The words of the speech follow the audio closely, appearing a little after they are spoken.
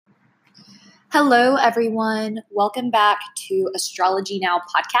Hello, everyone. Welcome back to Astrology Now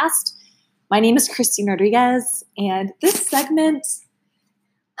podcast. My name is Christine Rodriguez, and this segment,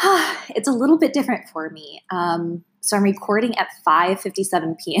 it's a little bit different for me. So I'm recording at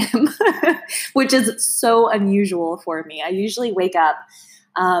 5:57 p.m., which is so unusual for me. I usually wake up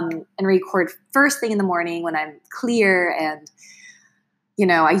and record first thing in the morning when I'm clear, and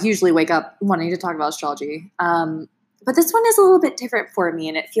I usually wake up wanting to talk about astrology. But this one is a little bit different for me,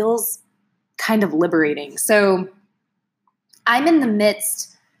 and it feels kind of liberating. So I'm in the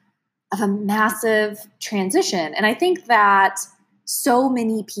midst of a massive transition. And I think that so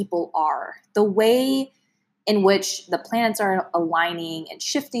many people are. The way in which the planets are aligning and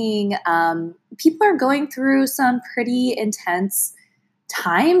shifting, people are going through some pretty intense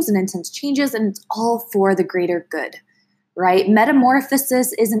times and intense changes, and it's all for the greater good, right?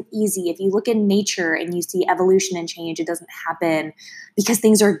 Metamorphosis isn't easy. If you look in nature and you see evolution and change, it doesn't happen because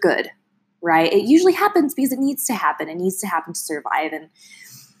things are good. Right? It usually happens because it needs to happen. It needs to happen to survive. And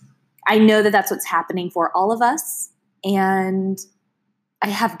I know that that's what's happening for all of us. And I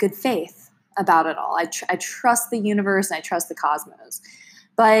have good faith about it all. I trust the universe and I trust the cosmos.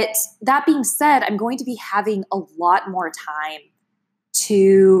 But that being said, I'm going to be having a lot more time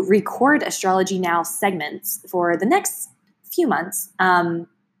to record Astrology Now segments for the next few months. And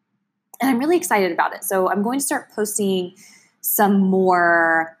I'm really excited about it. So I'm going to start posting some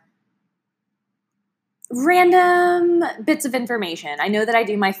more random bits of information. I know that I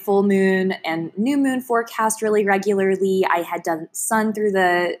do my full moon and new moon forecast really regularly. I had done sun through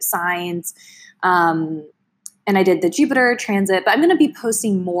the signs, and I did the Jupiter transit, but I'm going to be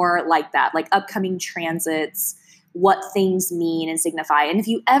posting more like that, like upcoming transits, what things mean and signify. And if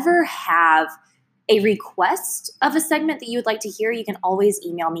you ever have a request of a segment that you would like to hear, you can always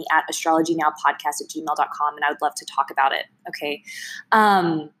email me at astrologynowpodcast@gmail.com, and I would love to talk about it. Okay.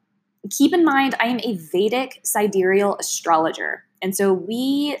 Keep in mind, I am a Vedic sidereal astrologer. And so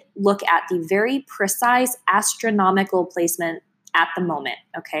we look at the very precise astronomical placement at the moment,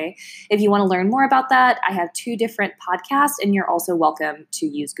 okay? If you want to learn more about that, I have 2 different podcasts, and you're also welcome to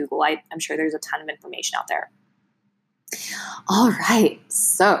use Google. I'm sure there's a ton of information out there. All right,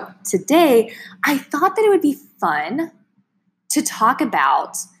 so today I thought that it would be fun to talk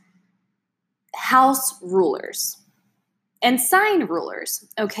about house rulers and sign rulers,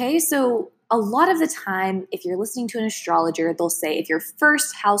 okay? So a lot of the time, if you're listening to an astrologer, they'll say if your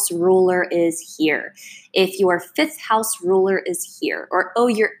first house ruler is here, if your 5th house ruler is here, or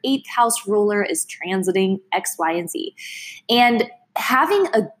your 8th house ruler is transiting X, Y, and Z. And having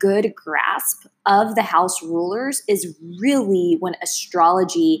a good grasp of the house rulers is really when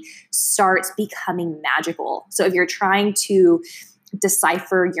astrology starts becoming magical. So if you're trying to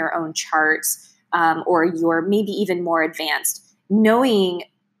decipher your own charts, or you're maybe even more advanced, knowing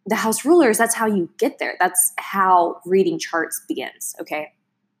the house rulers, that's how you get there. That's how reading charts begins, okay?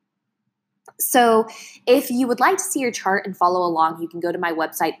 So if you would like to see your chart and follow along, you can go to my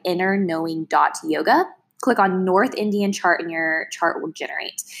website, innerknowing.yoga. Click on North Indian chart and your chart will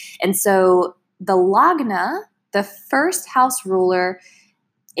generate. And so the Lagna, the first house ruler,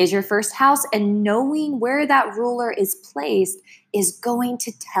 is your first house, and knowing where that ruler is placed is going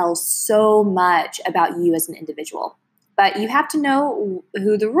to tell so much about you as an individual. But you have to know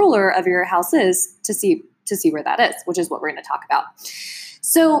who the ruler of your house is to see where that is, which is what we're going to talk about.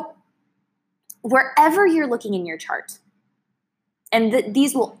 So wherever you're looking in your chart, and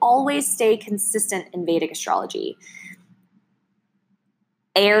these will always stay consistent in Vedic astrology,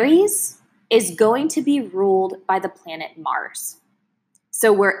 Aries is going to be ruled by the planet Mars.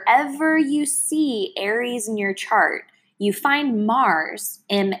 So wherever you see Aries in your chart, you find Mars,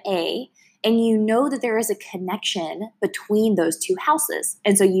 MA, and you know that there is a connection between those 2 houses.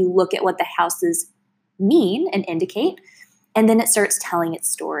 And so you look at what the houses mean and indicate, and then it starts telling its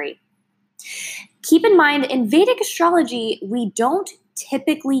story. Keep in mind, in Vedic astrology, we don't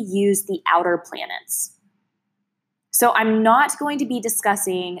typically use the outer planets. So I'm not going to be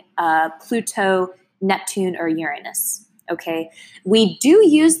discussing Pluto, Neptune, or Uranus. Okay, we do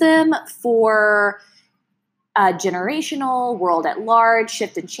use them for generational, world at large,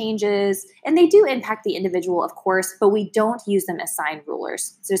 shift and changes, and they do impact the individual, of course, but we don't use them as sign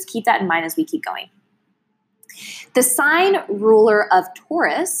rulers. So just keep that in mind as we keep going. The sign ruler of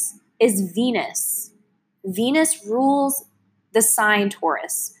Taurus is Venus. Venus rules the sign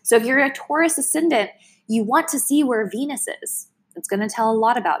Taurus. So if you're a Taurus ascendant, you want to see where Venus is. It's going to tell a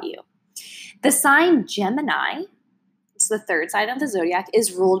lot about you. The sign Gemini, it's the 3rd sign of the zodiac,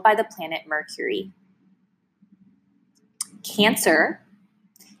 is ruled by the planet Mercury. Cancer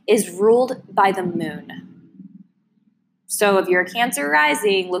is ruled by the moon. So if you're a Cancer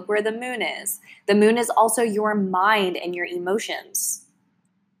rising, look where the moon is. The moon is also your mind and your emotions.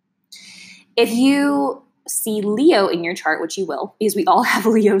 If you see Leo in your chart, which you will, because we all have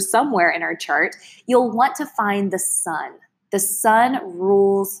Leo somewhere in our chart, you'll want to find the sun. The sun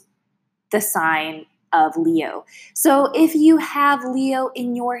rules the sign of Leo. So if you have Leo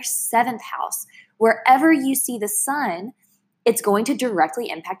in your 7th house, wherever you see the sun, it's going to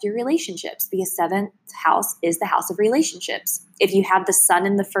directly impact your relationships because 7th house is the house of relationships. If you have the sun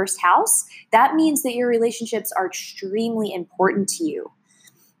in the 1st house, that means that your relationships are extremely important to you.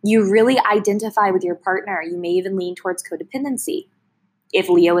 You really identify with your partner. You may even lean towards codependency if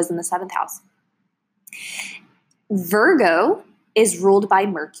Leo is in the 7th house. Virgo is ruled by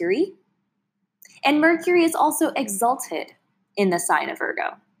Mercury, and Mercury is also exalted in the sign of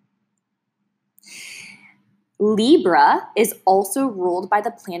Virgo. Libra is also ruled by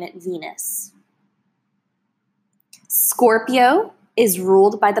the planet Venus. Scorpio is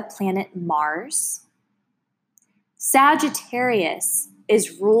ruled by the planet Mars. Sagittarius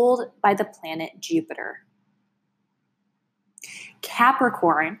is ruled by the planet Jupiter.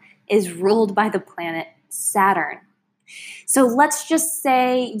 Capricorn is ruled by the planet Saturn. So let's just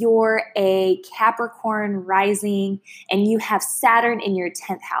say you're a Capricorn rising and you have Saturn in your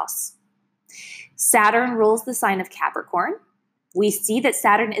 10th house. Saturn rules the sign of Capricorn. We see that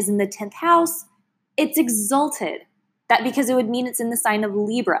Saturn is in the 10th house. It's exalted. That because it would mean it's in the sign of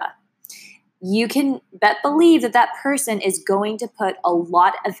Libra. You can believe that that person is going to put a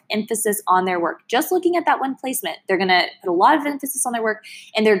lot of emphasis on their work. Just looking at that one placement, they're going to put a lot of emphasis on their work,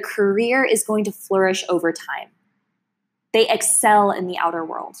 and their career is going to flourish over time. They excel in the outer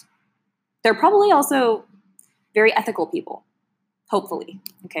world. They're probably also very ethical people, hopefully,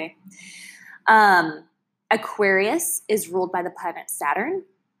 okay? Aquarius is ruled by the planet Saturn.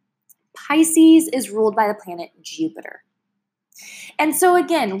 Pisces is ruled by the planet Jupiter. And so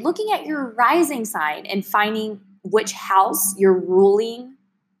again, looking at your rising sign and finding which house your ruling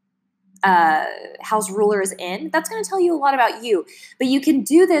house ruler is in, that's going to tell you a lot about you. But you can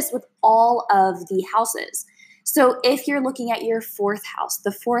do this with all of the houses. So if you're looking at your 4th house,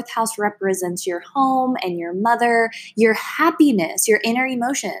 the 4th house represents your home and your mother, your happiness, your inner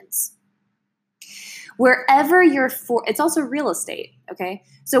emotions. Wherever it's also real estate, okay?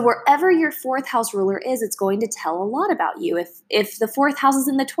 So wherever your 4th house ruler is, it's going to tell a lot about you. If the 4th house is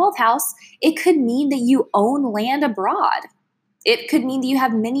in the 12th house, it could mean that you own land abroad. It could mean that you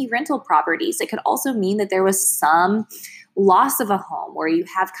have many rental properties. It could also mean that there was some loss of a home where you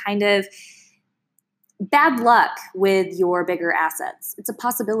have kind of bad luck with your bigger assets. It's a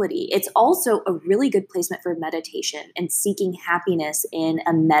possibility. It's also a really good placement for meditation and seeking happiness in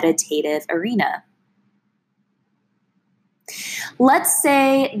a meditative arena. Let's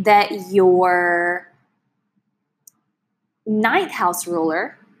say that your 9th house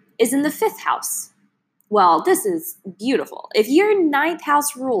ruler is in the 5th house. Well, this is beautiful. If your 9th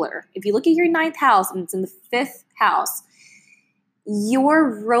house ruler, if you look at your 9th house and it's in the 5th house, your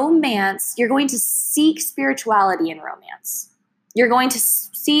romance, you're going to seek spirituality in romance. You're going to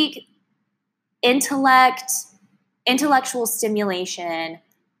seek intellectual stimulation,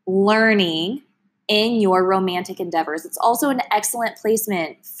 learning in your romantic endeavors. It's also an excellent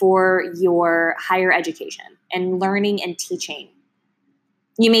placement for your higher education and learning and teaching.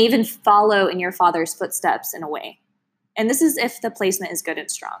 You may even follow in your father's footsteps in a way. And this is if the placement is good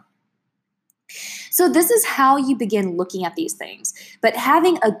and strong. So this is how you begin looking at these things. But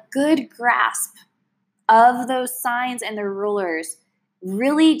having a good grasp of those signs and their rulers,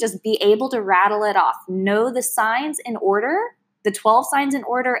 really just be able to rattle it off. Know the signs in order, the 12 signs in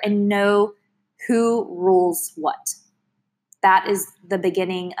order, and know who rules what. That is the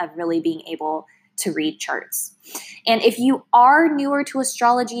beginning of really being able to read charts. And if you are newer to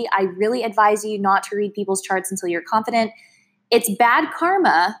astrology, I really advise you not to read people's charts until you're confident. It's bad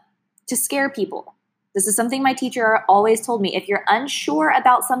karma to scare people. This is something my teacher always told me. If you're unsure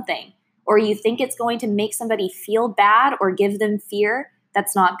about something or you think it's going to make somebody feel bad or give them fear,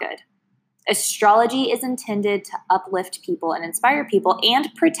 that's not good. Astrology is intended to uplift people and inspire people and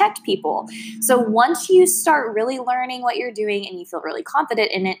protect people. So once you start really learning what you're doing and you feel really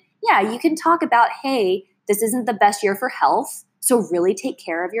confident in it, yeah, you can talk about, hey, this isn't the best year for health, so really take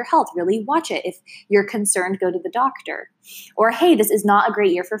care of your health. Really watch it. If you're concerned, go to the doctor. Or, hey, this is not a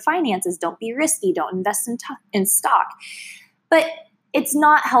great year for finances. Don't be risky. Don't invest in stock. But it's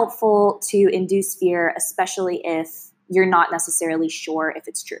not helpful to induce fear, especially if you're not necessarily sure if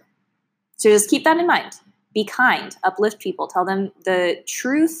it's true. So just keep that in mind. Be kind, uplift people, tell them the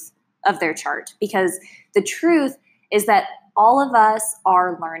truth of their chart, because the truth is that all of us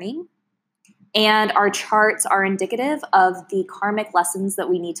are learning. And our charts are indicative of the karmic lessons that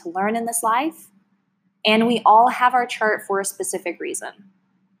we need to learn in this life. And we all have our chart for a specific reason.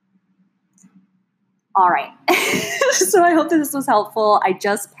 All right. So I hope that this was helpful. I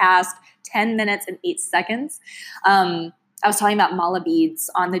just passed 10 minutes and 8 seconds. I was talking about mala beads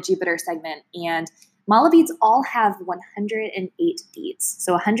on the Jupiter segment, and mala beads all have 108 beads.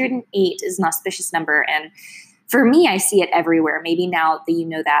 So 108 is an auspicious number. And for me, I see it everywhere. Maybe now that you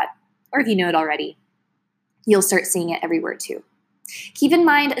know that, or if you know it already, you'll start seeing it everywhere too. Keep in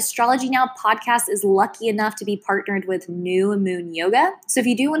mind, Astrology Now podcast is lucky enough to be partnered with New Moon Yoga. So if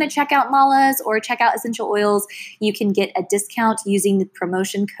you do want to check out malas or check out essential oils, you can get a discount using the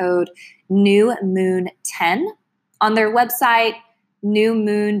promotion code NewMoon10 on their website,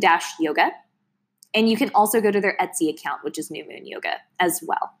 newmoon-yoga. And you can also go to their Etsy account, which is New Moon Yoga as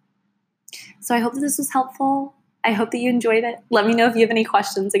well. So I hope that this was helpful. I hope that you enjoyed it. Let me know if you have any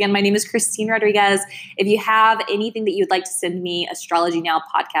questions. Again, my name is Christine Rodriguez. If you have anything that you'd like to send me,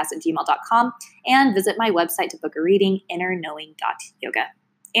 astrologynowpodcast@gmail.com, and visit my website to book a reading, innerknowing.yoga.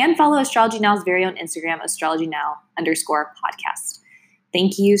 And follow Astrology Now's very own Instagram, astrologynow_podcast.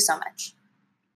 Thank you so much.